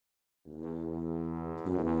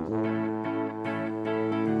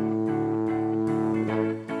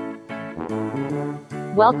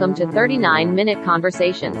Welcome to 39-Minute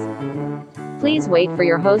Conversations. Please wait for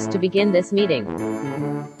your host to begin this meeting.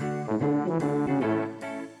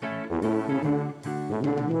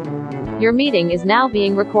 Your meeting is now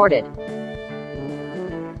being recorded.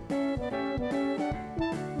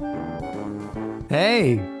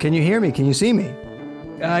 Hey, can you hear me? Can you see me?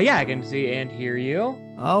 Yeah, I can see and hear you.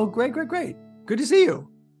 Oh, great. Good to see you.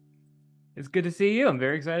 It's good to see you. I'm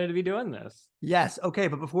very excited to be doing this. Yes. Okay.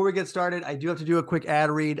 But before we get started, I do have to do a quick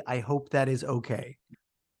ad read. I hope that is okay.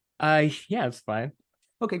 Yeah, it's fine.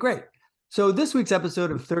 Okay, great. So this week's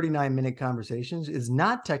episode of 39-Minute Conversations is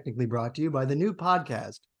not technically brought to you by the new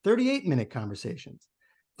podcast, 38-Minute Conversations.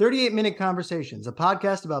 38-Minute Conversations, a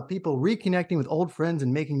podcast about people reconnecting with old friends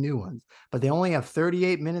and making new ones, but they only have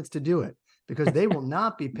 38 minutes to do it because they will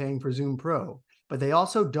not be paying for Zoom Pro, but they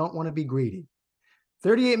also don't want to be greedy.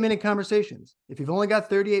 38-Minute Conversations. If you've only got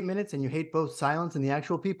 38 minutes and you hate both silence and the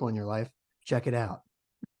actual people in your life, check it out.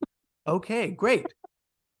 Okay, great.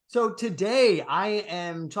 So today I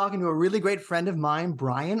am talking to a really great friend of mine,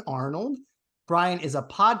 Brian Arnold. Brian is a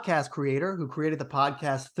podcast creator who created the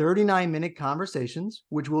podcast 39-Minute Conversations,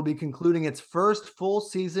 which will be concluding its first full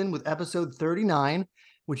season with episode 39,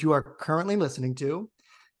 which you are currently listening to.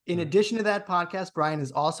 In addition to that podcast, Brian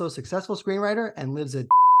is also a successful screenwriter and lives in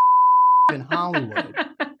Hollywood.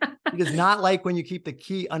 He does not like when you keep the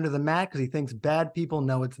key under the mat because he thinks bad people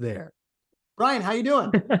know it's there. Brian, how you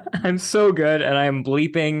doing? I'm so good, and I'm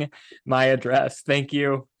bleeping my address. Thank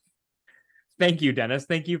you. Thank you, Dennis.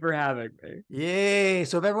 Thank you for having me. Yay.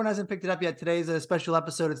 So if everyone hasn't picked it up yet, today's a special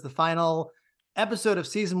episode. It's the final episode of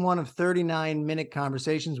season 1 of 39-Minute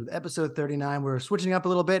Conversations with episode 39. We're switching up a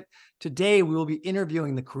little bit. Today, we will be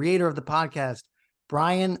interviewing the creator of the podcast,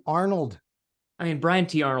 Brian Arnold. I mean, Brian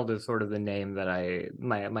T Arnold is sort of the name that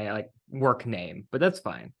my like work name, but that's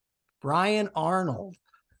fine. Brian Arnold.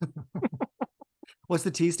 What's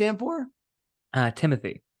the T stand for?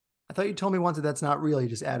 Timothy. I thought you told me once that that's not real. You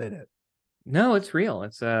just added it. No, it's real.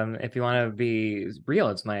 It's if you want to be real,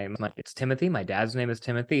 it's it's Timothy. My dad's name is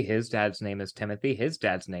Timothy. His dad's name is Timothy. His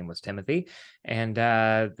dad's name was Timothy, and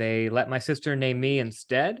they let my sister name me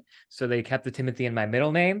instead, so they kept the Timothy in my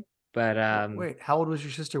middle name. But wait, how old was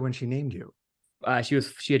your sister when she named you?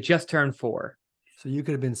 She had just turned 4. So you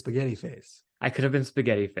could have been Spaghetti Face. I could have been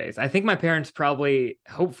Spaghetti Face. I think my parents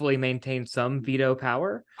hopefully maintained some veto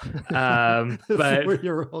power. The But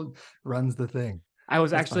 4-year-old runs the thing. I was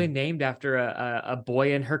That's actually fine. named after a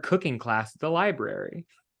boy in her cooking class at the library.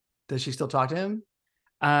 Does she still talk to him?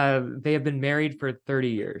 They have been married for 30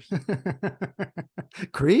 years.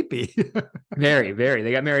 Creepy. Very, very.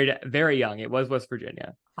 They got married very young. It was West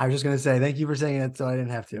Virginia. I was just going to say, thank you for saying it so I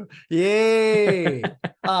didn't have to. Yay.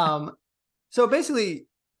 So basically,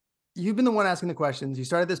 you've been the one asking the questions. You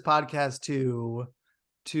started this podcast to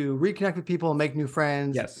reconnect with people and make new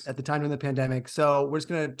friends. Yes. At the time during the pandemic. So we're just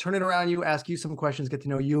going to turn it around you, ask you some questions, get to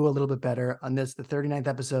know you a little bit better on the 39th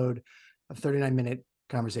episode of 39-Minute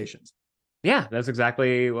Conversations. Yeah, that's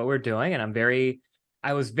exactly what we're doing. And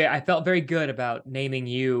I felt very good about naming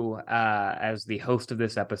you as the host of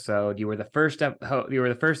this episode. You were the first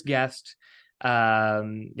guest. You're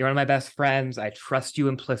one of my best friends. I trust you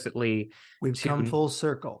implicitly. We've come full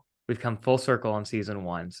circle. We've come full circle on season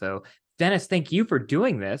 1. So Dennis, thank you for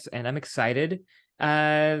doing this. And I'm excited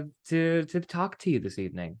to talk to you this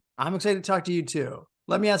evening. I'm excited to talk to you too.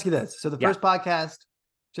 Let me ask you this. So the first podcast,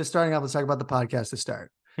 just starting off, let's talk about the podcast to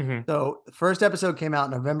start. Mm-hmm. So the first episode came out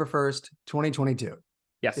November 1st, 2022.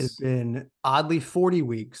 Yes. It's been oddly 40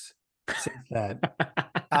 weeks since that.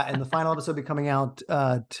 And the final episode will be coming out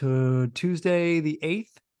to Tuesday, the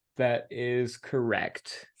 8th. That is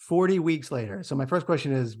correct. 40 weeks later. So my first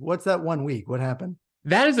question is, what's that 1 week? What happened?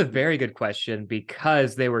 That is a very good question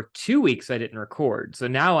because they were 2 weeks I didn't record. So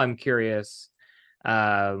now I'm curious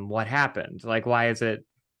what happened. Like, why is it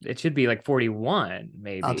should be like 41,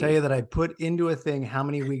 maybe. I'll tell you that I put into a thing how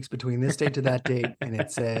many weeks between this date to that date, and it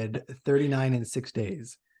said 39 and 6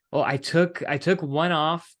 days. Well, I took one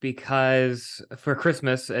off because for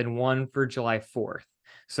Christmas and one for July 4th.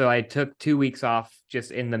 So I took 2 weeks off just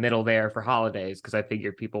in the middle there for holidays because I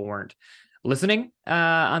figured people weren't listening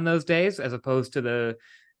on those days, as opposed to the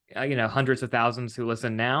hundreds of thousands who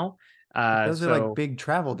listen now. Those are like big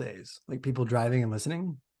travel days, like people driving and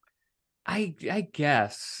listening. I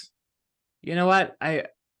guess. You know what? I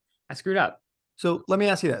screwed up. So let me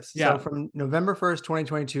ask you this. Yeah. So from November 1st,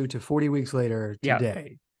 2022 to 40 weeks later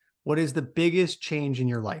today, what is the biggest change in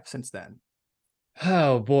your life since then?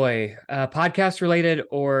 Oh boy, podcast related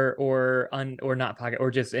or not podcast,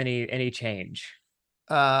 or just any change.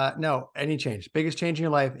 No, any change. Biggest change in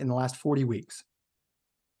your life in the last 40 weeks.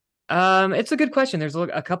 It's a good question. There's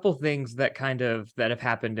a couple things that have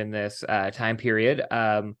happened in this time period.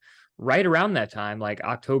 Right around that time, like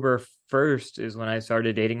October 1st is when I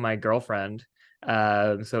started dating my girlfriend.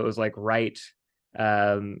 So it was like right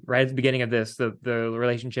at the beginning of this. The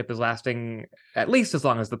relationship is lasting at least as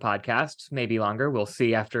long as the podcast, maybe longer. We'll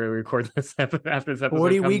see after we record this after this episode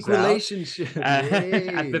 40-week comes out. relationship.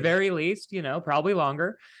 At the very least, probably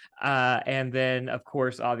longer. And then of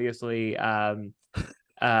course, obviously,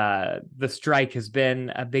 the strike has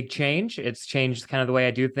been a big change. It's changed kind of the way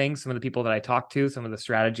I do things, some of the people that I talk to, some of the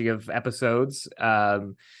strategy of episodes,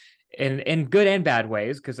 in good and bad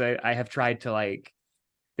ways, because I have tried to, like,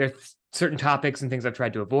 there's certain topics and things I've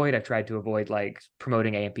tried to avoid. I've tried to avoid like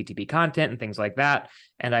promoting AMPTP content and things like that.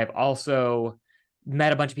 And I've also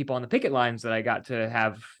met a bunch of people on the picket lines that I got to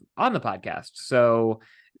have on the podcast. So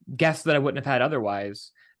guests that I wouldn't have had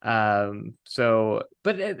otherwise. So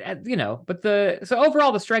overall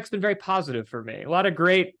the strike's been very positive for me. A lot of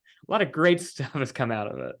great stuff has come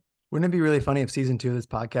out of it. Wouldn't it be really funny if season 2 of this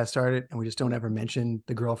podcast started and we just don't ever mention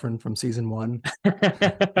the girlfriend from season 1?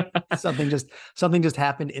 something just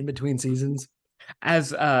happened in between seasons.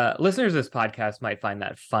 As listeners of this podcast might find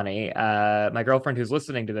that funny. My girlfriend who's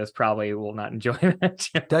listening to this probably will not enjoy that.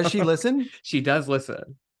 Does she listen? She does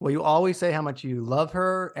listen. Well, you always say how much you love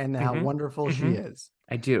her and how wonderful she is.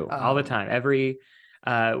 I do, all the time.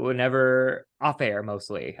 Whenever off air,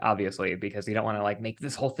 mostly, obviously, because you don't want to like make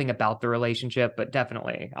this whole thing about the relationship, but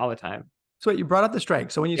definitely all the time. So you brought up the strike.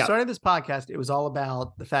 So when you started this podcast, it was all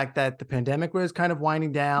about the fact that the pandemic was kind of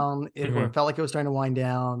winding down. Or it felt like it was starting to wind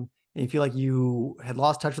down. And you feel like you had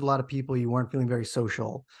lost touch with a lot of people. You weren't feeling very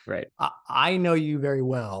social. Right. I know you very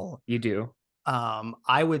well. You do.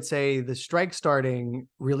 I would say the strike starting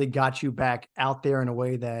really got you back out there in a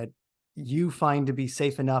way that you find to be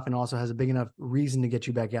safe enough and also has a big enough reason to get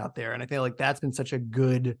you back out there. And I feel like that's been such a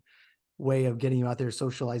good way of getting you out there,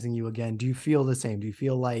 socializing you again. Do you feel the same? Do you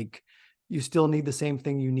feel like you still need the same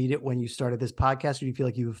thing you needed when you started this podcast? Or do you feel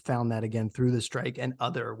like you've found that again through the strike and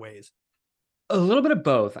other ways? A little bit of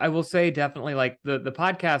both. I will say definitely like the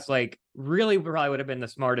podcast, like really probably would have been the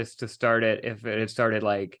smartest to start it if it had started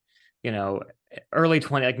like, early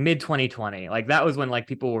 20, like mid 2020. Like that was when like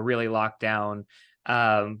people were really locked down.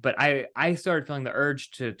 But I started feeling the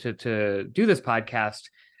urge to do this podcast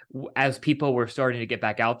as people were starting to get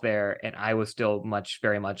back out there, and I was still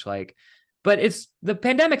very much like, but the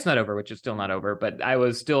pandemic's not over, which is still not over, but I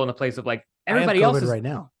was still in a place of like everybody else is right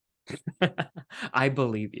now. I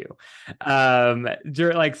believe you. I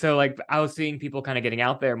was seeing people kind of getting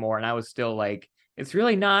out there more, and I was still like, it's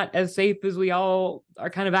really not as safe as we all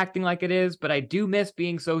are kind of acting like it is, but I do miss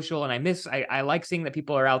being social, and I like seeing that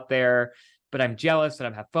people are out there, but I'm jealous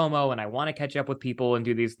that I have FOMO and I want to catch up with people and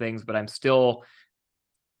do these things, but I'm still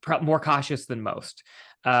more cautious than most.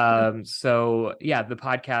 So yeah, the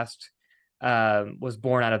podcast was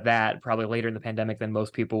born out of that, probably later in the pandemic than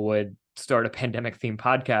most people would start a pandemic themed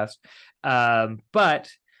podcast.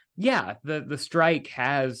 But yeah, the strike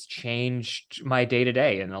has changed my day to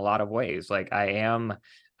day in a lot of ways. Like I am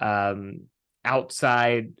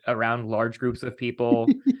outside around large groups of people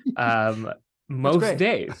most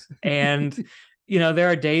days. And, there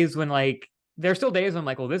are days when like, there are still days when I'm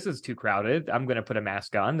like, well, this is too crowded. I'm going to put a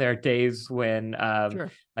mask on. There are days when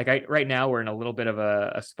right now we're in a little bit of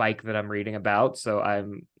a spike that I'm reading about. So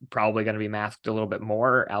I'm probably going to be masked a little bit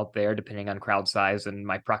more out there, depending on crowd size and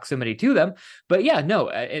my proximity to them. But yeah,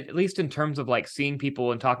 no, at least in terms of like seeing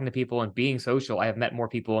people and talking to people and being social, I have met more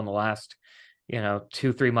people in the last,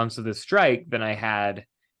 2-3 months of this strike than I had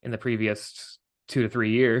in the previous 2 to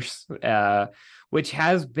 3 years, which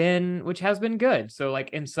has been good. So like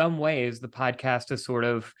in some ways the podcast is sort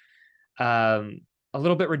of a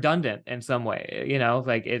little bit redundant in some way,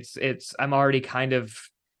 like it's I'm already kind of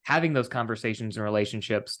having those conversations and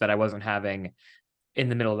relationships that I wasn't having in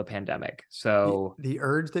the middle of the pandemic. So the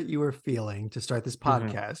urge that you were feeling to start this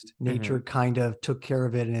podcast, nature kind of took care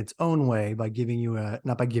of it in its own way by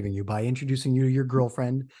by introducing you to your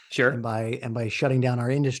girlfriend. Sure. And by shutting down our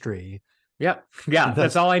industry. Yep. Yeah.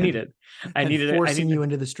 That's all I needed. I needed forcing you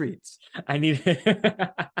into the streets. I needed,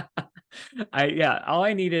 all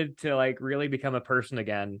I needed to like really become a person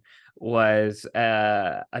again was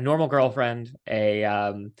a normal girlfriend,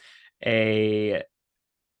 a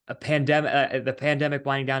pandemic, the pandemic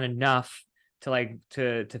winding down enough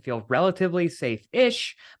to feel relatively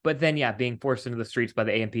safe-ish, but then being forced into the streets by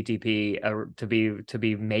the AMPTP to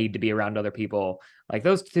be made to be around other people. Like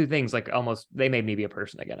those two things, like almost they made me be a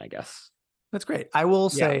person again, I guess. That's great. I will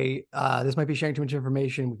say this might be sharing too much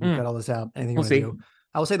information. We can cut all this out. Anything you want to do?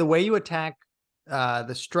 I will say the way you attack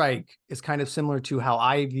the strike is kind of similar to how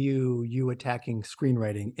I view you attacking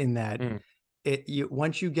screenwriting, in that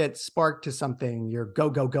once you get sparked to something, you're go,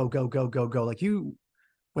 go, go, go, go, go, go. Like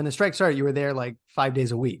when the strike started, you were there like 5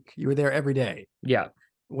 days a week. You were there every day. Yeah.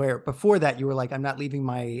 Where before that you were like, I'm not leaving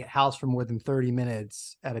my house for more than 30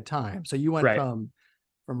 minutes at a time. So you went from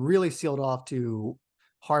really sealed off to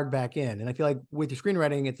hard back in. And I feel like with your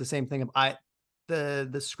screenwriting, it's the same thing.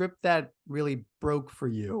 The script that really broke for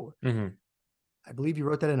you, I believe you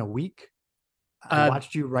wrote that in a week. I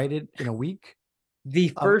watched you write it in a week. The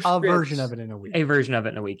first a version of it in a week. A version of it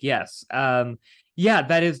in a week, yes. Yeah,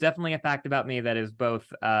 that is definitely a fact about me that is both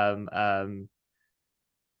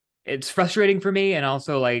it's frustrating for me and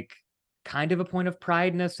also like kind of a point of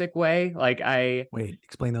pride in a sick way. Like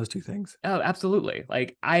explain those two things. Oh, absolutely.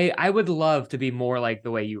 Like I would love to be more like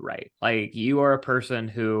the way you write. Like you are a person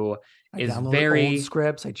who is very old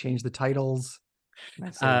scripts. I changed the titles. And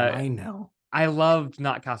I say mine now. I loved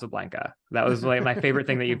Not Casablanca. That was like my favorite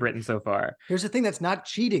thing that you've written so far. Here's the thing, that's not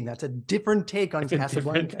cheating. That's a different take on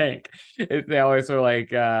Casablanca. They always were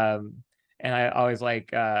like, and I always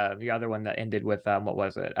like the other one that ended with what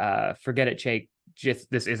was it? Forget it, Jake.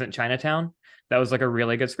 Just This Isn't Chinatown. That was like a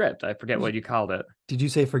really good script. I forget what you called it. Did you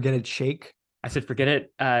say Forget It, Shake? I said Forget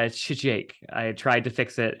It, Jake. I tried to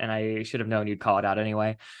fix it, and I should have known you'd call it out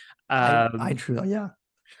anyway. I truly, yeah.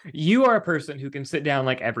 You are a person who can sit down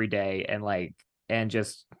like every day and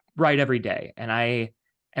just write every day. And I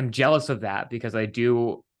am jealous of that because I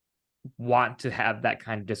do want to have that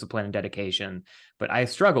kind of discipline and dedication, but I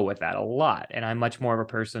struggle with that a lot. And I'm much more of a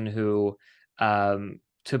person who,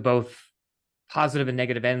 to both positive and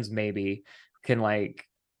negative ends, maybe can like,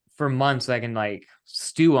 for months, I can like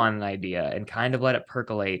stew on an idea and kind of let it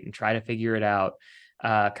percolate and try to figure it out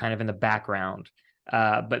kind of in the background.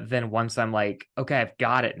 But then once I'm like, okay, I've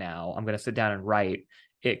got it now, I'm going to sit down and write,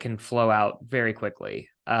 it can flow out very quickly.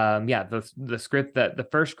 The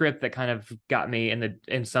first script that kind of got me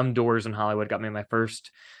in some doors in Hollywood, got me my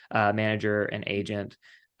first manager and agent.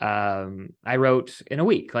 I wrote in a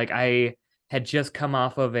week. Like I had just come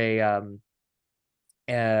off of I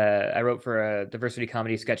wrote for a diversity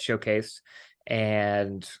comedy sketch showcase,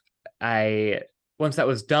 and once that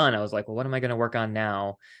was done, I was like, well, what am I going to work on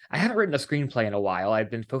now? I haven't written a screenplay in a while.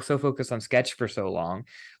 I've been so focused on sketch for so long.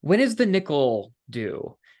 When is the nickel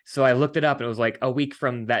due? So I looked it up and it was like a week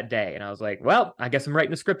from that day. And I was like, well, I guess I'm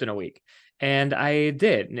writing a script in a week. And I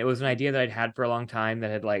did. And it was an idea that I'd had for a long time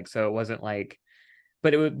that had like, so it wasn't like,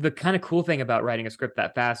 but it was the kind of cool thing about writing a script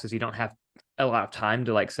that fast is you don't have a lot of time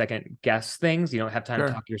to like second guess things. You don't have time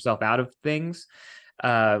to talk yourself out of things.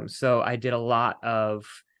 So I did a lot of,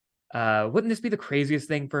 wouldn't this be the craziest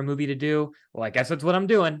thing for a movie to do? Well, I guess that's what I'm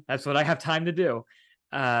doing. That's what I have time to do.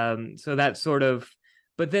 So that's sort of,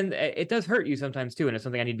 but then it does hurt you sometimes too. And it's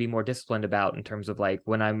something I need to be more disciplined about in terms of like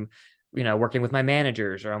when I'm, working with my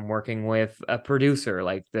managers or I'm working with a producer,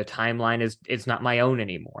 like the timeline it's not my own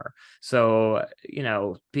anymore. So,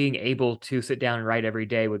 being able to sit down and write every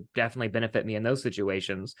day would definitely benefit me in those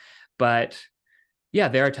situations. But yeah,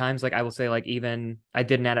 there are times like I will say, like, even I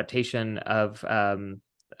did an adaptation of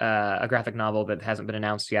a graphic novel that hasn't been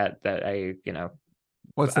announced yet that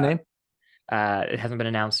what's the name? It hasn't been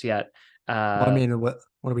announced yet. Well, I mean, what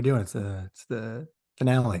are we doing? It's the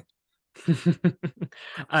finale.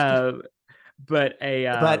 But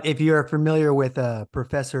if you're familiar with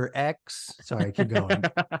Professor X, sorry, keep going.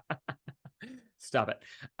 Stop it.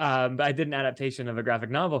 But I did an adaptation of a graphic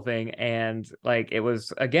novel thing, and like it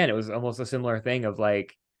was almost a similar thing of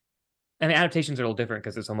like, and the adaptations are a little different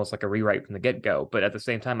because it's almost like a rewrite from the get-go. But at the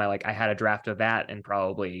same time, I had a draft of that in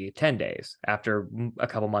probably 10 days after a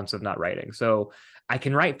couple months of not writing. So I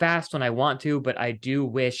can write fast when I want to, but I do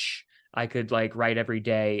wish I could like write every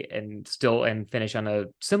day and finish on a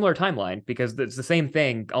similar timeline, because it's the same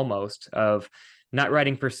thing almost of not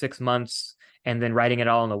writing for 6 months and then writing it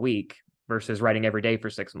all in a week versus writing every day for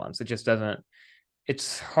 6 months. It just doesn't,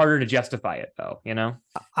 it's harder to justify it though,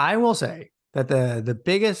 I will say that the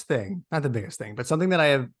biggest thing, not the biggest thing, but something that I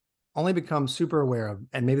have only become super aware of,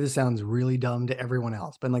 and maybe this sounds really dumb to everyone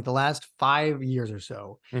else, but in like the last 5 years or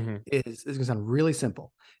so, is going to sound really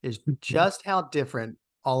simple, is just how different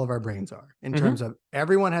all of our brains are in terms of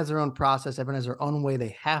everyone has their own process. Everyone has their own way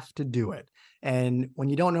they have to do it. And when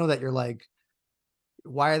you don't know that, you're like,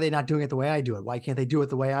 why are they not doing it the way I do it? Why can't they do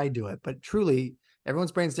it the way I do it? But truly,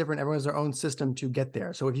 everyone's brain's different. Everyone has their own system to get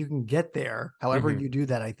there. So if you can get there, however you do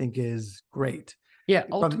that, I think is great. Yeah.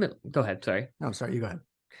 Ultimately, go ahead. Sorry. No, sorry. You go ahead.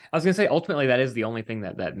 I was going to say, ultimately, that is the only thing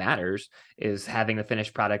that matters, is having the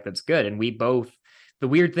finished product that's good. And we both, the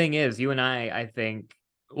weird thing is, you and I think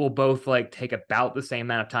will both like take about the same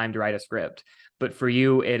amount of time to write a script. But for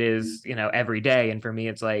you, it is, every day. And for me,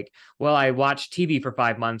 it's like, well, I watched TV for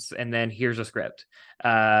 5 months and then here's a script.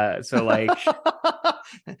 So like,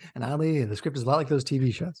 and oddly, the script is a lot like those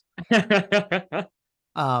TV shows.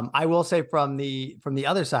 I will say from the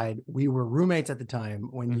other side, we were roommates at the time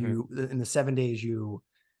when you in the 7 days you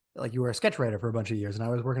were a sketch writer for a bunch of years, and I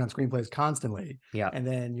was working on screenplays constantly. Yeah. And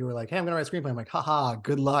then you were like, hey, I'm gonna write a screenplay. I'm like, haha,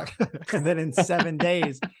 good luck. And then in 7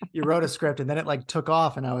 days you wrote a script, and then it like took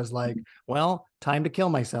off, and I was like, well, time to kill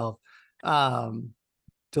myself.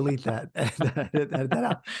 Delete that. Edit that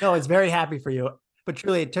out. No, I was very happy for you. But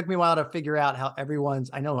truly, it took me a while to figure out how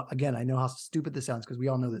I know how stupid this sounds because we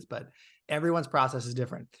all know this, but everyone's process is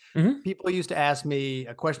different. People used to ask me,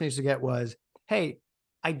 a question I used to get was, hey,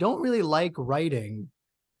 I don't really like writing,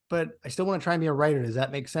 but I still want to try and be a writer. Does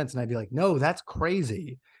that make sense? And I'd be like, no, that's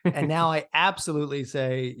crazy. And now I absolutely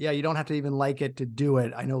say, yeah, you don't have to even like it to do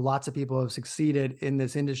it. I know lots of people have succeeded in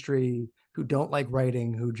this industry who don't like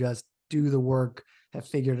writing, who just do the work, have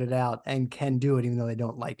figured it out, and can do it even though they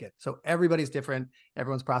don't like it. So everybody's different.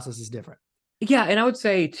 Everyone's process is different. Yeah, and I would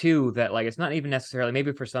say too that like it's not even necessarily,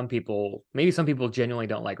 maybe for some people, maybe some people genuinely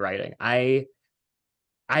don't like writing. I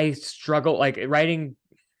struggle like writing.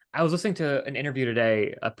 I was listening to an interview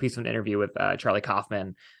today, a piece of an interview with Charlie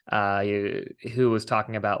Kaufman, who was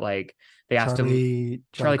talking about like they asked him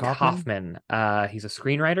Charlie Kaufman. He's a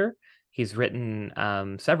screenwriter. He's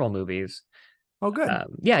written several movies. Oh, good.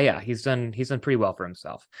 Yeah, he's done pretty well for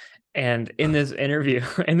himself. And in this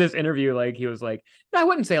interview, like he was like, I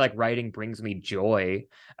wouldn't say like writing brings me joy.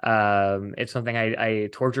 It's something I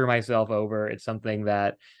torture myself over. It's something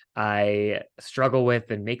that I struggle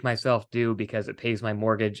with and make myself do because it pays my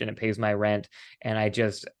mortgage and it pays my rent. And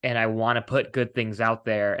I want to put good things out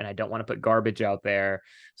there and I don't want to put garbage out there.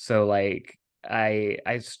 So like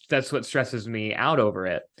that's what stresses me out over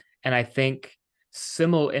it. And I think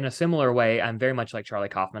in a similar way, I'm very much like Charlie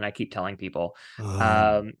Kaufman. I keep telling people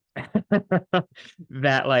that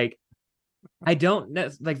like I don't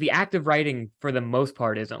like the act of writing for the most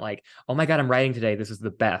part isn't like, oh my God, I'm writing today, this is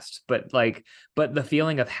the best. But the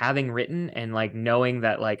feeling of having written and like knowing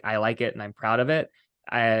that like I like it and I'm proud of it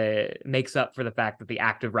makes up for the fact that the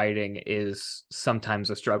act of writing is sometimes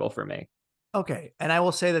a struggle for me. Okay. And I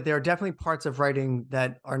will say that there are definitely parts of writing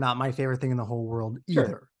that are not my favorite thing in the whole world either.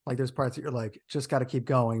 Sure. Like there's parts that you're like, just got to keep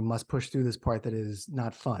going, must push through this part that is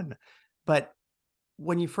not fun. But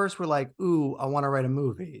when you first were like, ooh, I want to write a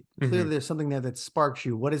movie, clearly there's something there that sparks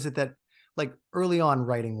you. What is it that, like early on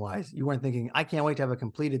writing wise, you weren't thinking, I can't wait to have a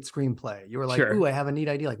completed screenplay. You were like, sure. Ooh, I have a neat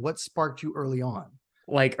idea. Like what sparked you early on?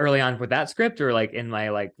 Like early on with that script or like in my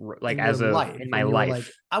like as a life, in my life, like,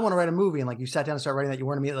 I want to write a movie. And like you sat down and started writing that, you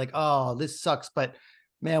weren't immediately like, oh, this sucks. But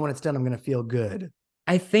man, when it's done, I'm going to feel good.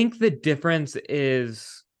 I think the difference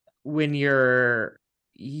is when you're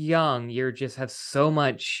young, you just have so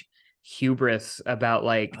much hubris about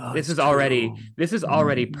like, this is already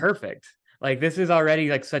perfect. Like, this is already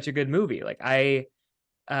like such a good movie. Like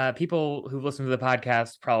people who listen to the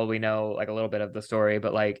podcast probably know like a little bit of the story,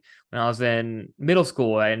 but like when I was in middle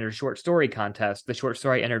school, I entered a short story contest. The short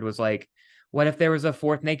story I entered was like, what if there was a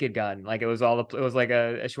fourth Naked Gun? Like it was like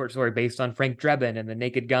a short story based on Frank Drebin and the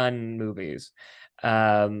Naked Gun movies.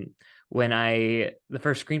 The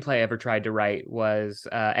first screenplay I ever tried to write was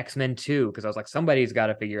X-Men 2, because I was like, somebody's got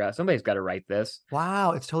to write this.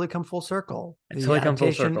 Wow, it's totally come full circle. It's totally come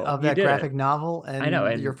full circle of that graphic novel, and I know,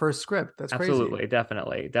 and your first script. That's absolutely crazy.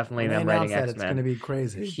 Definitely. Them writing X-Men. It's going to be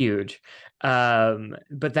crazy, huge.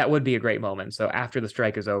 But that would be a great moment. So after the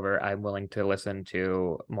strike is over, I'm willing to listen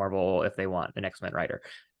to Marvel if they want an X-Men writer.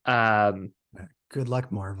 Good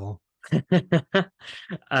luck, Marvel. If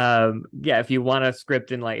you want a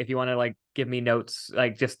script and like if you want to like give me notes,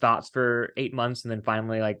 like just thoughts for 8 months and then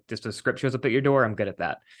finally like just a script shows up at your door, I'm good at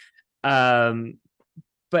that. But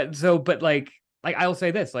I will say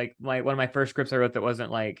this, like one of my first scripts I wrote that wasn't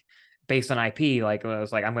like based on IP, like I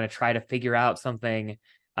was like, I'm going to try to figure out something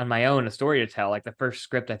on my own, a story to tell. Like the first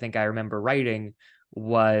script I think I remember writing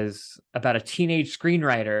was about a teenage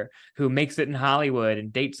screenwriter who makes it in Hollywood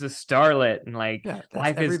and dates a starlet, and like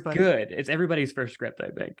life is good. It's everybody's first script, I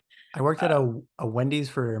think. I worked at a Wendy's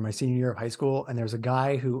for my senior year of high school, and there's a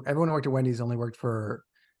guy who everyone who worked at Wendy's only worked for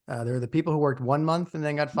there were the people who worked 1 month and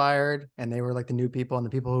then got fired, and they were like the new people, and the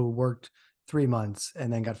people who worked 3 months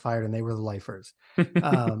and then got fired, and they were the lifers.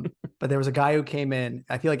 But there was a guy who came in.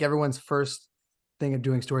 I feel like everyone's first thing of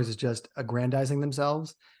doing stories is just aggrandizing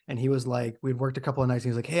themselves. And he was like, we'd worked a couple of nights.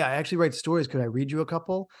 And he was like, hey, I actually write stories. Could I read you a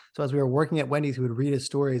couple? So as we were working at Wendy's, he would read his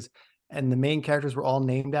stories. and the main characters were all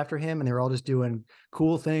named after him, and they were all just doing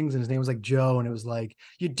cool things. And his name was like Joe, and it was like,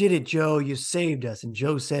 "You did it, Joe! You saved us!" And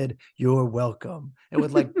Joe said, "You're welcome." It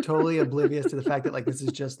was like totally oblivious to the fact that like this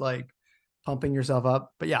is just like pumping yourself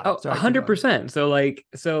up. But yeah, Oh, sorry, keep going. 100%.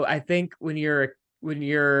 So I think when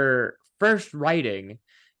you're first writing,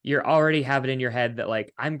 you're already have it in your head that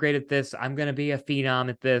like I'm great at this, I'm gonna be a phenom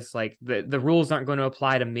at this, like the rules aren't going to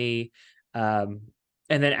apply to me. And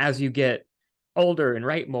then as you get older and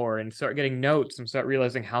write more and start getting notes and start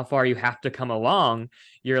realizing how far you have to come along,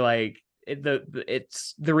 you're like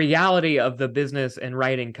it's the reality of the business and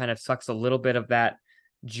writing kind of sucks a little bit of that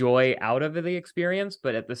joy out of the experience,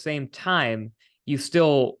 but at the same time, you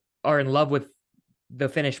still are in love with the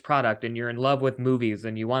finished product and you're in love with movies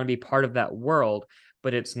and you want to be part of that world,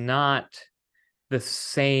 but it's not the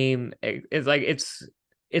same. It's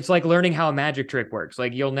like learning how a magic trick works.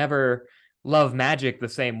 Like you'll never love magic the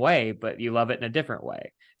same way, but you love it in a different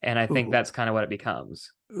way. And I think that's kind of what it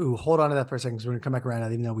becomes. Ooh, hold on to that for a second, because we're gonna come back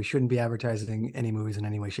around, even though we shouldn't be advertising any movies in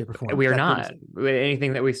any way, shape, or form. We are not.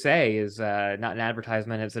 Anything that we say is not an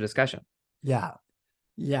advertisement, it's a discussion. Yeah.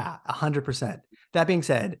 100%. That being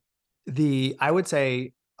said, I would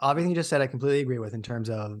say everything you just said, I completely agree with in terms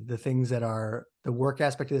of the things that are the work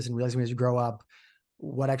aspect of this and realizing as you grow up,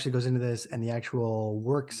 what actually goes into this and the actual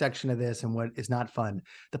work section of this and what is not fun.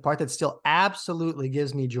 The part that still absolutely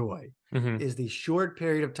gives me joy is the short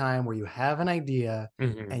period of time where you have an idea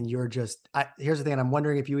and you're just, here's the thing. And I'm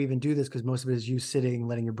wondering if you even do this, because most of it is you sitting,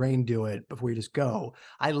 letting your brain do it before you just go.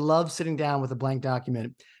 I love sitting down with a blank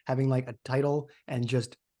document, having like a title and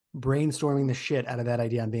just brainstorming the shit out of that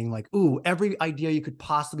idea and being like, ooh, every idea you could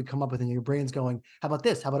possibly come up with, and your brain's going, how about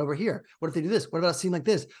this? How about over here? What if they do this? What about a scene like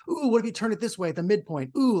this? Ooh, what if you turn it this way at the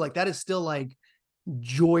midpoint? Ooh, like that is still like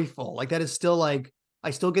joyful. Like that is still like, I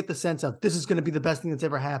still get the sense of this is going to be the best thing that's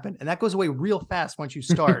ever happened. And that goes away real fast once you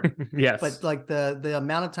start. Yes. But like the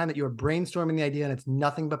amount of time that you're brainstorming the idea and it's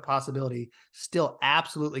nothing but possibility still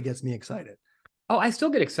absolutely gets me excited. Oh, I still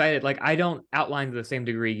get excited. Like I don't outline to the same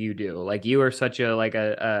degree you do. Like you are such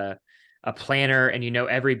a planner and you know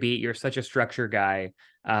every beat. You're such a structure guy.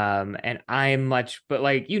 And I'm much, but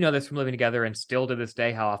like you know this from living together, and still to this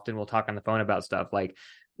day, how often we'll talk on the phone about stuff. Like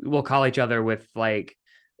we'll call each other with like,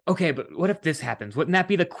 okay, but what if this happens? Wouldn't that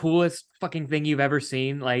be the coolest fucking thing you've ever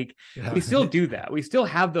seen? Like we still do that. We still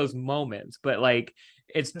have those moments, but like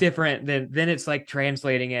it's different then it's like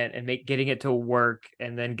translating it and getting it to work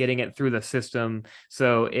and then getting it through the system.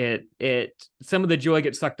 So it some of the joy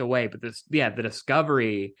gets sucked away, but the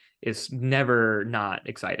discovery is never not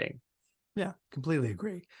exciting. Yeah, completely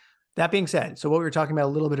agree. That being said, so what we were talking about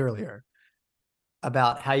a little bit earlier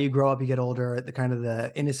about how you grow up, you get older, the kind of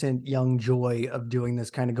the innocent young joy of doing this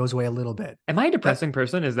kind of goes away a little bit. Am I a depressing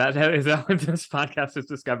person? Is that what this podcast is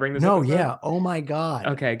discovering this No, episode? yeah. Oh my God.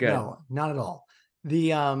 Okay, good. No, not at all.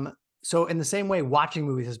 So in the same way, watching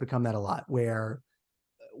movies has become that a lot, where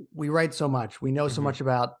we write so much, we know so much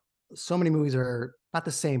about, so many movies are not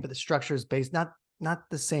the same, but the structure is based, not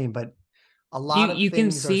the same, but a lot of you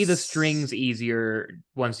can things see the strings easier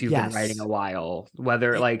once you've been writing a Yes. while,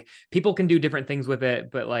 whether like people can do different things with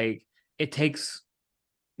it, but like it takes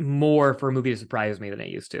more for a movie to surprise me than it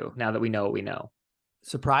used to, now that we know what we know.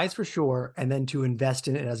 Surprise for sure, and then to invest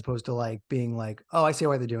in it as opposed to like being like, oh, I see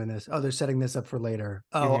why they're doing this. Oh, they're setting this up for later.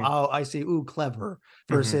 Oh, I see. Ooh, clever.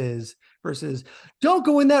 Versus don't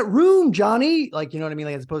go in that room, Johnny. Like, you know what I mean?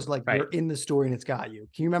 Like, as opposed to like you're in the story and it's got you.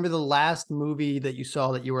 Can you remember the last movie that you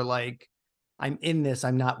saw that you were like, I'm in this,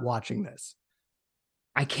 I'm not watching this?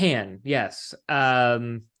 I can, yes. I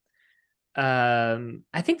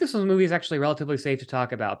think this movie is actually relatively safe to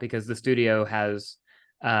talk about because the studio has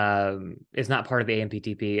is not part of the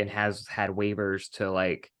AMPTP and has had waivers to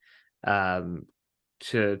like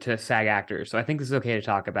to SAG actors. So I think this is okay to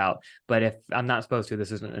talk about. But if I'm not supposed to,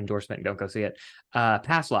 this isn't an endorsement. Don't go see it.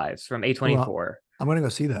 Past Lives from A24. Well, I'm gonna go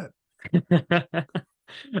see that.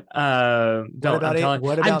 I'm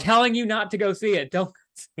telling you not to go see it. Don't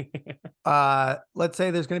see it. Let's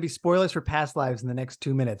say there's going to be spoilers for Past Lives in the next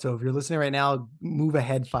 2 minutes. So if you're listening right now, move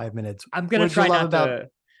ahead 5 minutes. I'm going to try not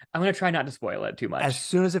to spoil it too much. As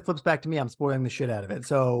soon as it flips back to me, I'm spoiling the shit out of it.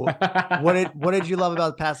 So what did you love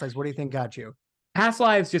about Past Lives? What do you think got you? Past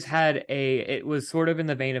Lives just had it was sort of in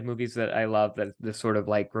the vein of movies that I love, that this sort of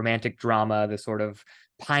like romantic drama, this sort of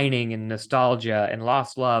pining and nostalgia and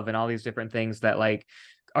lost love and all these different things that like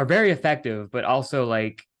are very effective, but also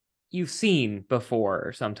like you've seen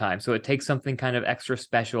before sometimes. So it takes something kind of extra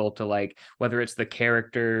special to like, whether it's the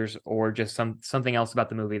characters or just something else about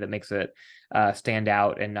the movie that makes it stand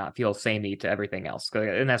out and not feel samey to everything else.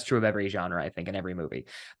 And that's true of every genre, I think, in every movie.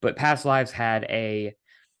 But Past Lives had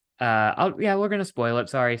we're gonna spoil it.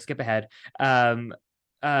 Sorry, skip ahead.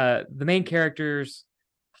 The main character's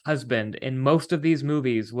husband in most of these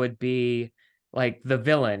movies would be like the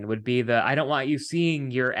villain, would be the I don't want you seeing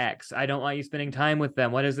your ex. I don't want you spending time with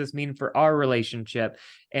them. What does this mean for our relationship?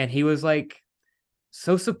 And he was like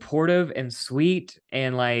so supportive and sweet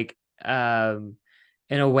and like in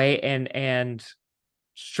a way and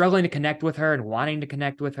struggling to connect with her and wanting to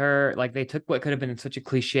connect with her. Like they took what could have been such a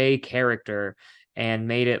cliche character and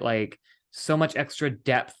made it like so much extra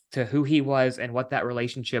depth to who he was and what that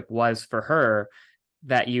relationship was for her,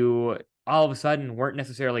 that you all of a sudden weren't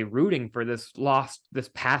necessarily rooting for this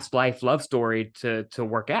past life love story to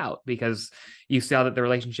work out, because you saw that the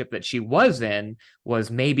relationship that she was in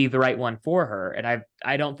was maybe the right one for her. And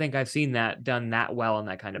I don't think I've seen that done that well in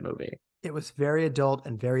that kind of movie. It was very adult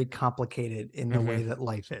and very complicated in the way that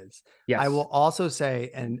life is. Yes. I will also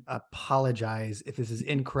say, and apologize if this is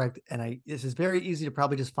incorrect, and this is very easy to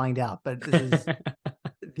probably just find out, but this is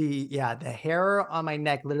the hair on my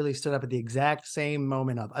neck literally stood up at the exact same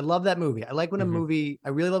moment of, I love that movie. I like when I really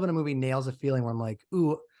love when a movie nails a feeling where I'm like,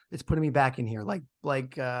 ooh, it's putting me back in here. Like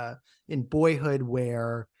in Boyhood,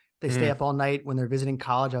 where they stay up all night when they're visiting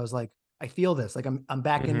college. I was like, I feel this, like I'm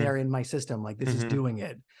back in there in my system. Like this is doing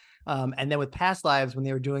it. And then with Past Lives, when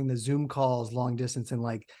they were doing the Zoom calls long distance in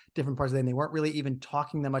like different parts of the day, and they weren't really even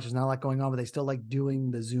talking that much. There's not a lot going on, but they still like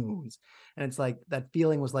doing the Zooms. And it's like that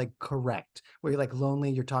feeling was like correct, where you're like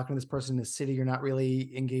lonely, you're talking to this person in the city, you're not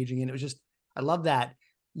really engaging in. It was just, I love that.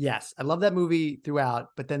 Yes, I love that movie throughout.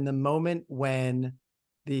 But then the moment when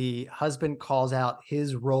the husband calls out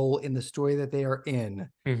his role in the story that they are in,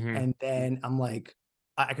 and then I'm like,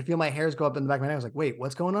 I could feel my hairs go up in the back of my neck. I was like, wait,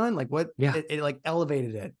 what's going on? Like what? Yeah. It like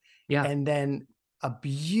elevated it. Yeah. And then a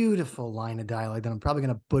beautiful line of dialogue that I'm probably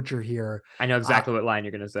going to butcher here. I know exactly what line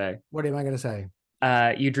you're going to say. What am I going to say?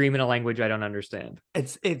 You dream in a language I don't understand.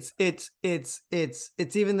 It's even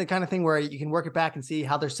the kind of thing where you can work it back and see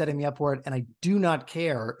how they're setting me up for it. And I do not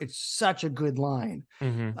care. It's such a good line.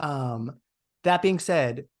 That being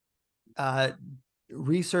said,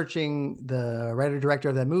 researching the writer director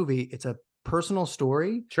of that movie, it's a personal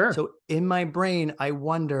story. Sure. So in my brain, I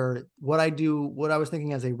wonder what I was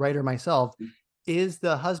thinking as a writer myself, is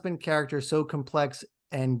the husband character so complex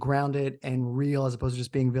and grounded and real as opposed to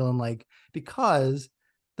just being villain like, because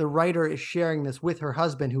the writer is sharing this with her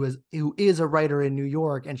husband who is a writer in New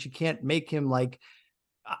York, and she can't make him like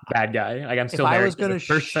bad guy. Like I'm still married. If I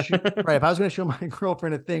was going to show my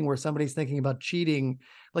girlfriend a thing where somebody's thinking about cheating,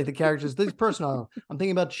 like the characters, this is personal. I'm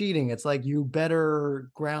thinking about cheating. It's like, you better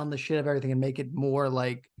ground the shit of everything and make it more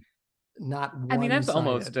like not one-sided. I mean, that's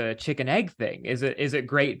almost a chicken egg thing. Is it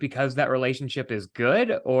great because that relationship is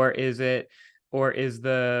good, or is the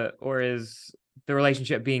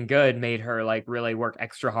relationship being good made her like really work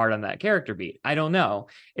extra hard on that character beat? I don't know.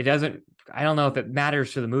 I don't know if it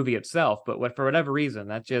matters to the movie itself, but for whatever reason,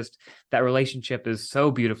 that relationship is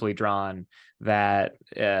so beautifully drawn that,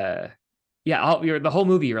 the whole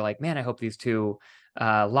movie, you're like, man, I hope these two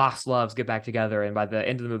lost loves get back together. And by the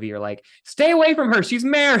end of the movie, you're like, stay away from her. She's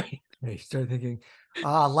married. You start thinking,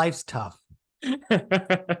 life's tough.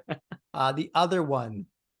 The other one,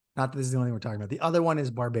 not that this is the only thing we're talking about. The other one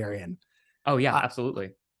is Barbarian. Oh yeah,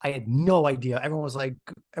 absolutely. I had no idea. Everyone was like,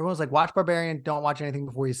 watch Barbarian. Don't watch anything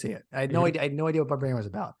before you see it. I had no idea. I had no idea what Barbarian was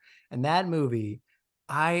about. And that movie,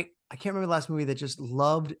 I can't remember the last movie that just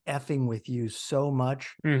loved effing with you so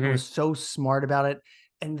much. It was so smart about it.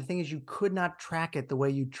 And the thing is, you could not track it the way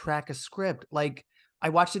you track a script. Like I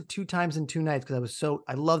watched it 2 times in 2 nights because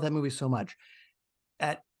I love that movie so much.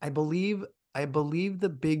 I believe the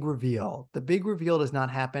big reveal does not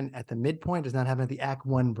happen at the midpoint, does not happen at the act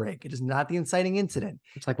 1 break. It is not the inciting incident.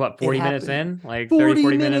 It's like what, 40 minutes in? Like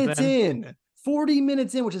 40 minutes in. 40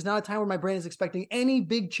 minutes in, which is not a time where my brain is expecting any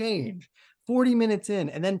big change. 40 minutes in.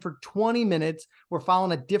 And then for 20 minutes, we're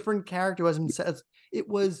following a different character as himself.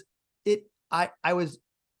 I was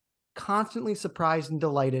constantly surprised and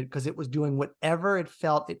delighted because it was doing whatever it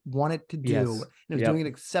felt it wanted to do. And it was doing it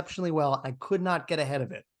exceptionally well. I could not get ahead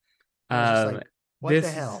of it. Like, what the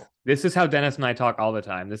hell? This is how Dennis and I talk all the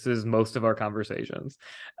time. This is most of our conversations,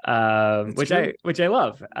 which I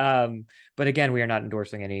love. But again, we are not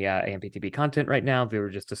endorsing any AMPTP content right now. We were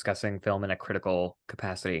just discussing film in a critical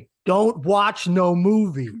capacity. Don't watch no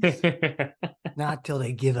movies. Not till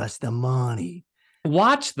they give us the money.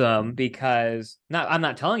 Watch them because I'm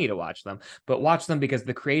not telling you to watch them, but watch them because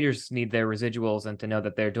the creators need their residuals and to know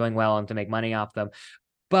that they're doing well and to make money off them.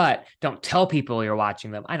 But don't tell people you're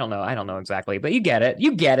watching them. I don't know exactly, but you get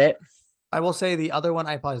it. I will say the other one,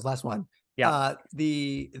 I apologize, last one. Yeah.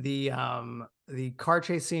 The car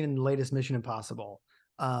chase scene in the latest Mission Impossible.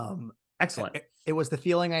 Excellent. It was the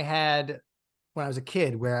feeling I had when I was a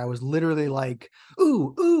kid, where I was literally like,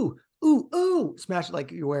 ooh, ooh, ooh, ooh, smash,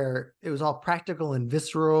 like where it was all practical and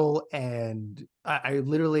visceral. And I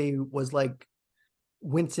literally was like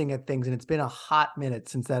wincing at things. And it's been a hot minute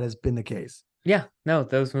since that has been the case. Yeah, no,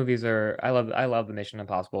 those movies are, I love the Mission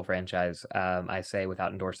Impossible franchise. I say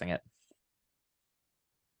without endorsing it.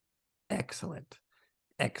 Excellent.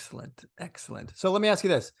 Excellent. Excellent. So let me ask you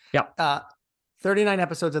this. Yeah. 39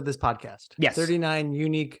 episodes of this podcast. Yes. 39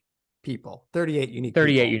 unique people. 38 unique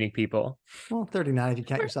 38 people. unique people. Well, 39 if you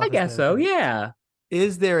count yourself. I guess so. Yeah.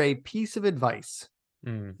 Is there a piece of advice,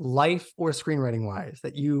 Mm. life or screenwriting wise,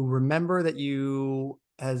 that you remember that you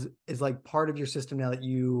is like part of your system now that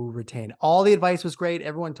you retain? All the advice was great.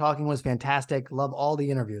 Everyone talking was fantastic. Love all the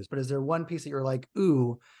interviews. But is there one piece that you're like,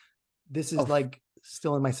 ooh, this is like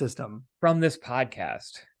still in my system from this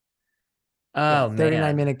podcast? Oh,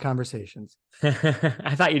 39-minute conversations.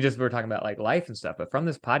 I thought you just were talking about like life and stuff, but from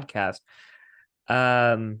this podcast,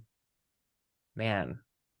 man,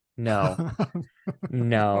 no.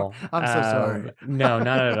 No. I'm so sorry. No,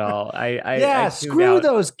 not at all. I screw out,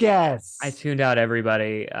 those guests. I tuned out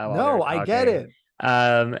everybody. No, I get it.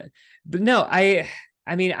 But no, I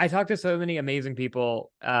mean, I talked to so many amazing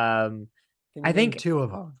people. I think two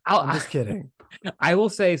of them. I'm just kidding. I will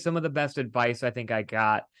say some of the best advice I think I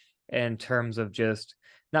got in terms of just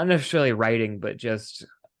not necessarily writing, but just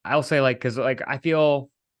I'll say like, because like I feel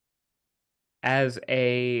as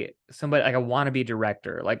somebody like a wannabe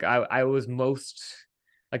director, like I was most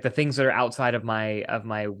like the things that are outside of my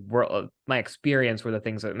world, my experience were the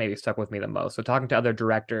things that maybe stuck with me the most. So talking to other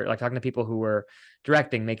directors, like talking to people who were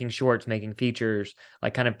directing, making shorts, making features,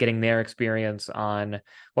 like kind of getting their experience on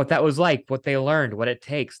what that was like, what they learned, what it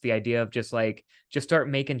takes, the idea of just start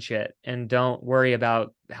making shit and don't worry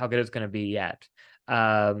about how good it's going to be yet.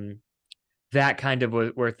 That kind of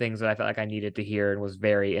were things that I felt like I needed to hear and was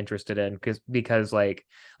very interested in because like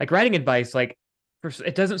writing advice, like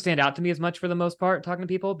it doesn't stand out to me as much for the most part talking to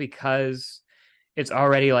people, because it's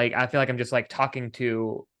already like I feel like I'm just like talking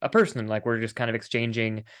to a person, like we're just kind of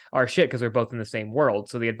exchanging our shit because we're both in the same world.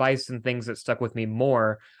 So the advice and things that stuck with me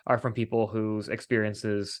more are from people whose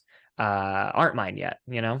experiences aren't mine yet,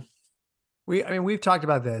 you know? We've talked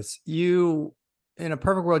about this. You, in a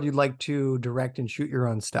perfect world, you'd like to direct and shoot your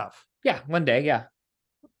own stuff. Yeah, one day, yeah.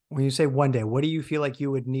 When you say one day, what do you feel like you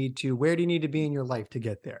would need to, where do you need to be in your life to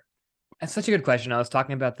get there? That's such a good question. I was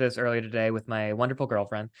talking about this earlier today with my wonderful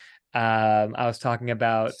girlfriend. I was talking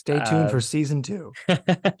about. Stay tuned for season 2.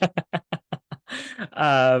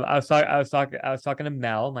 I was talking to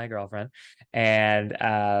Mel, my girlfriend, and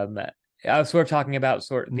I was sort of talking about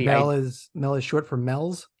Mel is short for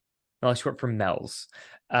Mel's. Mel is short for Mel's.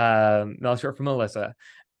 Mel is short for Melissa.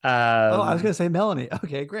 I was gonna say Melanie.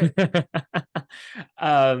 Okay, great.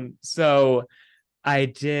 So I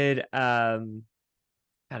did.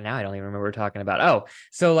 Now I don't even remember what we're talking about. Oh,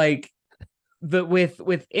 so like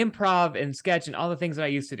with improv and sketch and all the things that I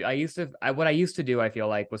used to do, what I used to do, I feel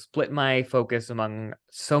like, was split my focus among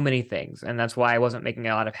so many things. And that's why I wasn't making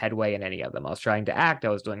a lot of headway in any of them. I was trying to act, I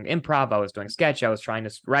was doing improv, I was doing sketch, I was trying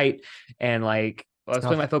to write, and like I was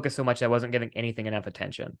putting my focus so much I wasn't giving anything enough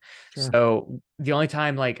attention. Sure. So the only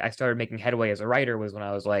time like I started making headway as a writer was when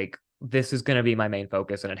I was like, this is going to be my main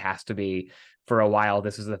focus, and it has to be for a while.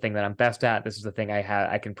 This is the thing that I'm best at. This is the thing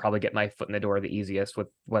I can probably get my foot in the door the easiest with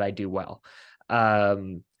what I do well.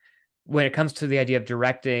 When it comes to the idea of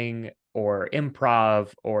directing or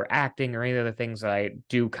improv or acting or any of the things that I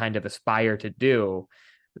do kind of aspire to do.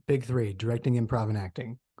 The big 3: directing, improv, and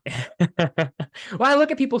acting. Well, I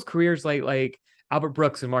look at people's careers like Albert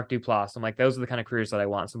Brooks and Mark Duplass. I'm like, those are the kind of careers that I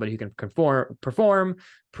want. Somebody who can perform,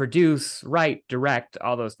 produce, write, direct,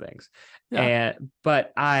 all those things. Yeah.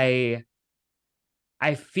 But I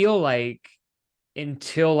feel like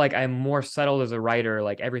until like I'm more settled as a writer,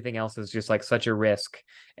 like everything else is just like such a risk.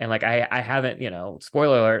 And like I haven't,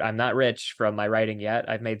 spoiler alert, I'm not rich from my writing yet.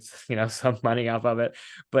 I've made, some money off of it,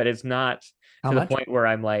 but it's not to the point where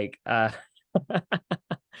I'm like, but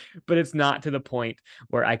it's not to the point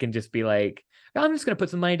where I can just be like, oh, I'm just going to put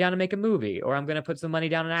some money down and make a movie, or I'm going to put some money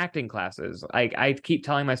down in acting classes. I keep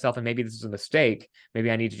telling myself, and maybe this is a mistake, maybe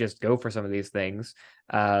I need to just go for some of these things.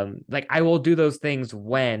 Like I will do those things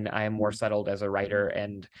when I am more settled as a writer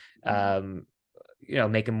and,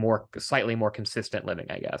 make a slightly more consistent living,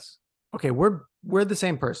 I guess. Okay. We're the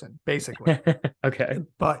same person, basically. Okay.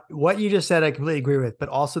 But what you just said, I completely agree with, but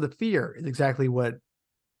also the fear is exactly what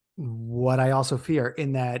I also fear,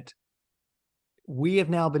 in that we have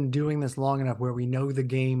now been doing this long enough where we know the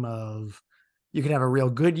game of, you can have a real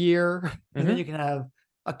good year and then you can have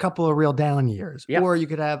a couple of real down years, or you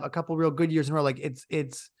could have a couple of real good years in a row. Like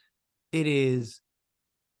it's it is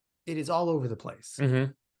all over the place.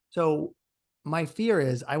 Mm-hmm. So my fear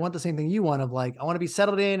is I want the same thing you want of like, I want to be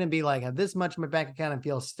settled in and be like, have this much in my bank account and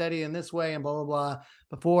feel steady in this way and blah, blah, blah.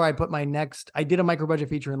 Before I put my next, I did a micro budget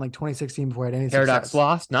feature in like 2016 before I had any Paradox success.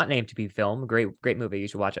 Lost, not named to be film. Great movie. You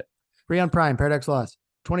should watch it. Free on Prime, Paradox Lost,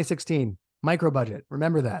 2016, micro budget.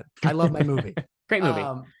 Remember that. I love my movie. Great movie.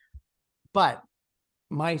 But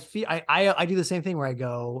my fee, I do the same thing where I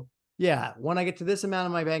go, yeah, when I get to this amount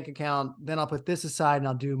in my bank account, then I'll put this aside and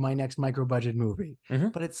I'll do my next micro budget movie. Mm-hmm.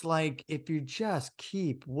 But it's like, if you just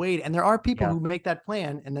keep waiting, and there are people who make that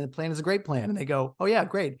plan and then the plan is a great plan and they go, oh yeah,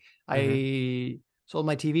 great. I sold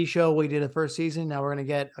my TV show. We did a first season. Now we're going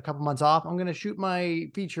to get a couple months off. I'm going to shoot my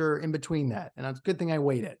feature in between that. And it's a good thing I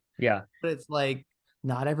waited. Yeah. But it's like,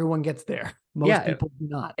 not everyone gets there. Most people do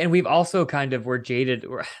not. And we've also kind of, we're jaded,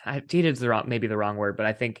 jaded is maybe the wrong word, but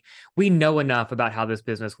I think we know enough about how this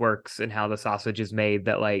business works and how the sausage is made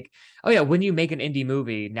that like, oh yeah, when you make an indie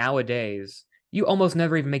movie nowadays, you almost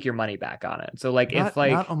never even make your money back on it. So like,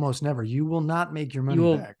 not almost never, you will not make your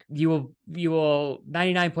money back. You will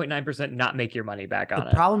 99.9% not make your money back on it.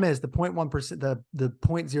 The problem is the 0.1%, the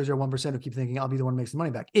 0.001% who keep thinking I'll be the one who makes the money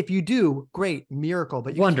back. If you do, great, miracle,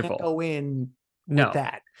 but you can't go in with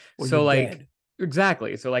that. So like,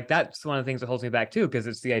 exactly. So like, that's one of the things that holds me back too, because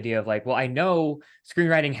it's the idea of like, well, I know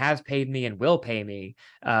screenwriting has paid me and will pay me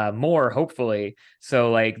more, hopefully.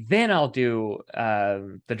 So like, then I'll do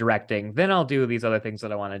the directing, then I'll do these other things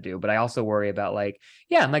that I want to do. But I also worry about like,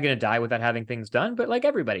 yeah, am I going to die without having things done? But like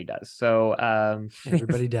everybody does. So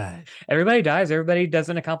everybody dies. Everybody dies. Everybody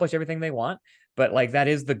doesn't accomplish everything they want. But like, that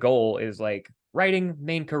is the goal, is like writing,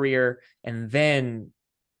 main career, and then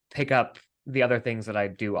pick up the other things that I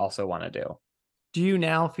do also want to do. Do you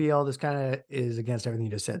now feel, this kind of is against everything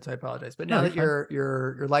you just said, so I apologize, but now that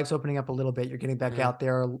your life's opening up a little bit, you're getting back out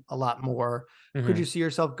there a lot more. Could you see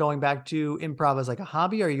yourself going back to improv as like a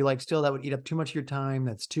hobby? Or are you like, still that would eat up too much of your time?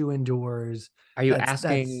 That's too indoors. Are you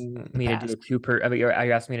asking me to do are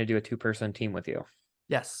you asking me to do a 2-person team with you?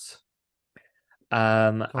 Yes.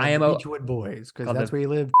 I am Beechwood Boys, because that's where you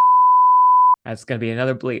live. That's going to be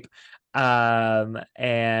another bleep.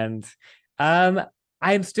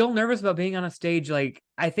 I'm still nervous about being on a stage. Like,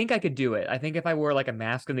 I think I could do it. I think if I wore like a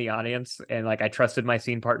mask in the audience and like I trusted my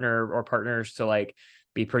scene partner or partners to like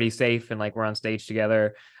be pretty safe and like we're on stage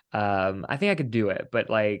together, I think I could do it. But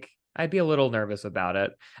like, I'd be a little nervous about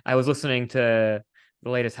it. I was listening to the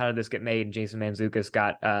latest How Did This Get Made? And Jason Mantzoukas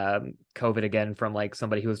got COVID again from like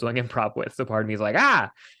somebody who was doing improv with. So part of me is like,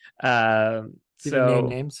 Did he name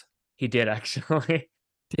names? He did, actually.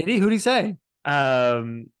 Did he? Who'd he say?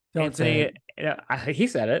 Anthony, he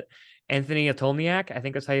said it. Anthony Atolniak, I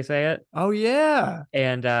think that's how you say it. Oh yeah.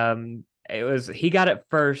 And he got it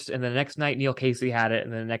first, and the next night Neil Casey had it,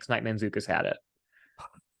 and then the next night Mantzoukas had it.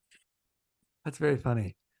 That's very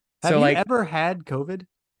funny. Have you ever had COVID?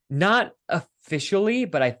 Not officially,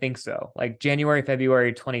 but I think so. Like January,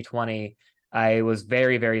 February 2020, I was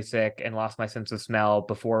very, very sick and lost my sense of smell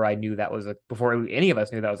before before any of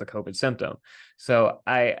us knew that was a COVID symptom. So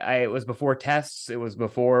it was before tests. It was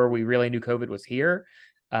before we really knew COVID was here.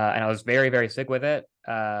 And I was very, very sick with it.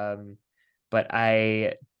 But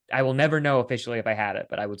I will never know officially if I had it,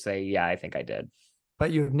 but I would say, yeah, I think I did.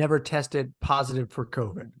 But you've never tested positive for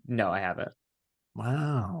COVID? No, I haven't.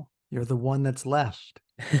 Wow. You're the one that's left.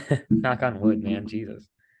 Knock on wood, man. Jesus.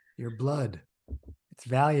 Your blood. It's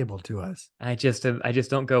valuable to us. I just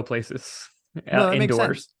don't go places no,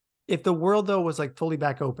 indoors. If the world though was like fully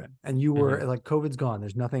back open and you were like, COVID's gone,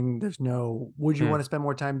 would you want to spend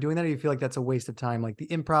more time doing that? Or do you feel like that's a waste of time? Like the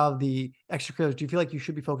improv, the extracurriculars, do you feel like you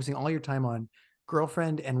should be focusing all your time on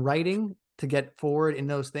girlfriend and writing to get forward in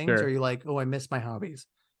those things? Or are you like, oh, I miss my hobbies?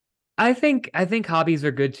 I think hobbies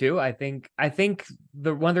are good too. I think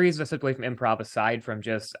the one of the reasons I stepped away from improv, aside from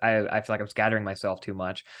just I feel like I'm scattering myself too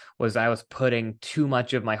much, was I was putting too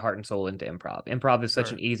much of my heart and soul into improv. Improv is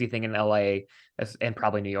such an easy thing in LA and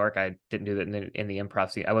probably New York. I didn't do that in the improv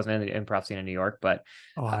scene. I wasn't in the improv scene in New York, but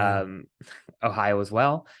Ohio as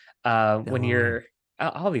well. When you're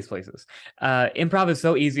all these places, improv is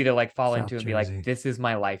so easy to like fall into and be like, this is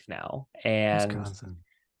my life now,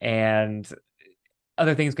 and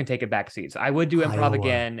other things can take a back seat. So I would do improv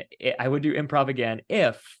again. I would do improv again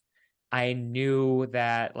if I knew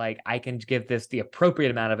that like I can give this the appropriate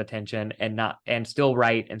amount of attention and still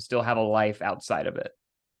write and still have a life outside of it.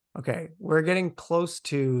 Okay, we're getting close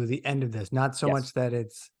to the end of this. Not so much that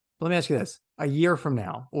it's. Let me ask you this: a year from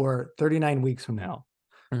now, or 39 weeks from now,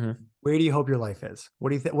 where do you hope your life is? What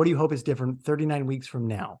do you hope is different 39 weeks from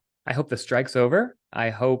now? I hope the strike's over. I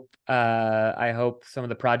hope some of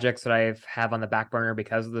the projects that I have on the back burner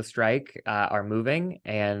because of the strike are moving,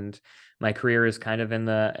 and my career is kind of in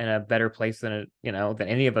a better place than than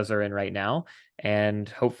any of us are in right now. And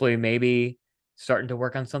hopefully maybe starting to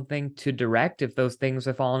work on something to direct if those things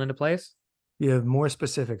have fallen into place. You have more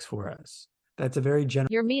specifics for us. That's a very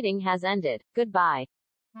general. Your meeting has ended. Goodbye.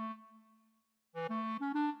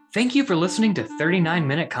 Thank you for listening to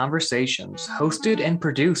 39-Minute Conversations, hosted and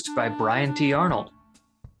produced by Brian T. Arnold.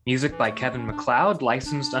 Music by Kevin MacLeod,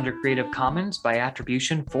 licensed under Creative Commons by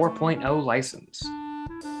Attribution 4.0 license.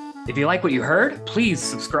 If you like what you heard, please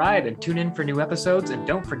subscribe and tune in for new episodes, and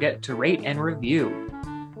don't forget to rate and review.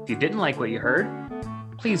 If you didn't like what you heard,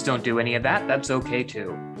 please don't do any of that. That's okay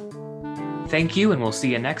too. Thank you, and we'll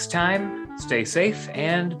see you next time. Stay safe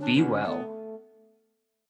and be well.